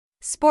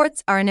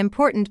Sports are an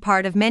important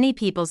part of many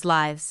people's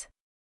lives.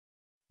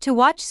 To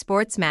watch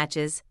sports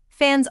matches,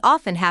 fans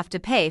often have to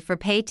pay for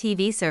pay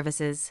TV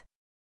services.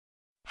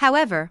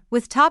 However,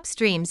 with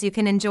Topstreams you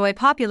can enjoy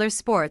popular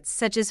sports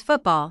such as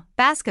football,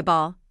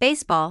 basketball,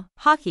 baseball,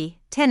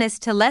 hockey, tennis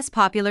to less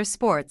popular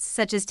sports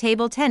such as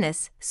table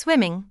tennis,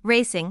 swimming,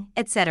 racing,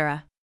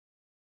 etc.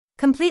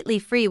 Completely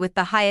free with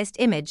the highest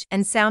image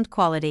and sound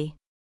quality.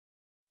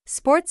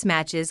 Sports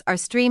matches are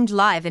streamed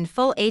live in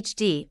full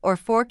HD or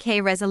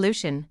 4K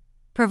resolution,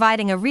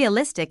 providing a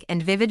realistic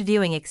and vivid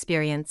viewing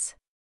experience.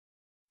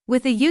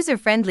 With a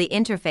user-friendly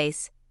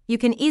interface, you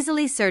can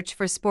easily search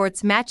for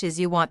sports matches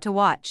you want to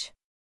watch.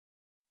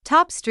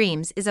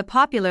 Topstreams is a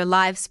popular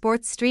live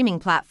sports streaming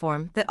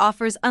platform that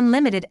offers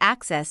unlimited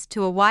access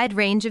to a wide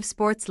range of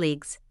sports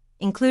leagues,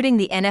 including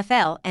the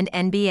NFL and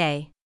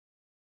NBA.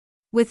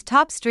 With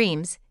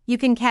Topstreams, you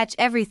can catch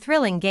every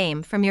thrilling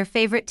game from your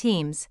favorite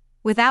teams,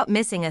 without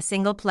missing a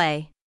single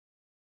play.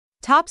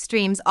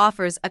 Topstreams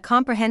offers a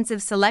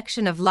comprehensive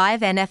selection of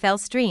live NFL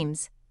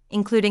streams,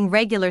 including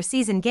regular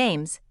season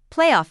games,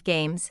 playoff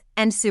games,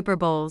 and Super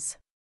Bowls.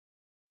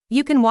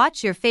 You can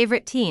watch your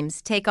favorite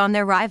teams take on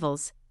their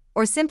rivals,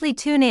 or simply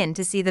tune in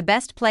to see the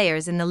best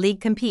players in the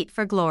league compete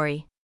for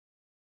glory.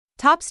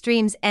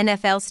 Topstreams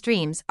NFL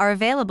streams are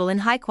available in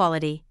high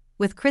quality,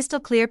 with crystal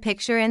clear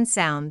picture and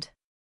sound.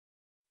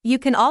 You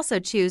can also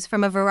choose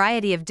from a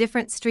variety of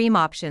different stream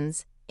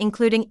options,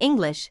 including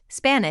English,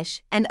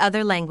 Spanish, and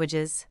other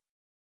languages.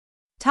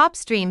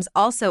 Topstreams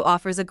also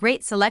offers a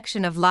great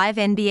selection of live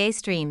NBA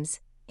streams,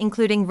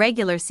 including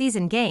regular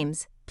season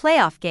games,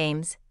 playoff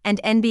games, and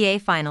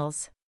NBA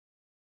finals.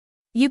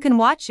 You can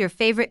watch your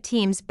favorite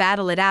teams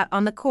battle it out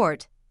on the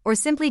court, or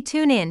simply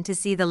tune in to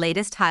see the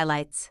latest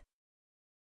highlights.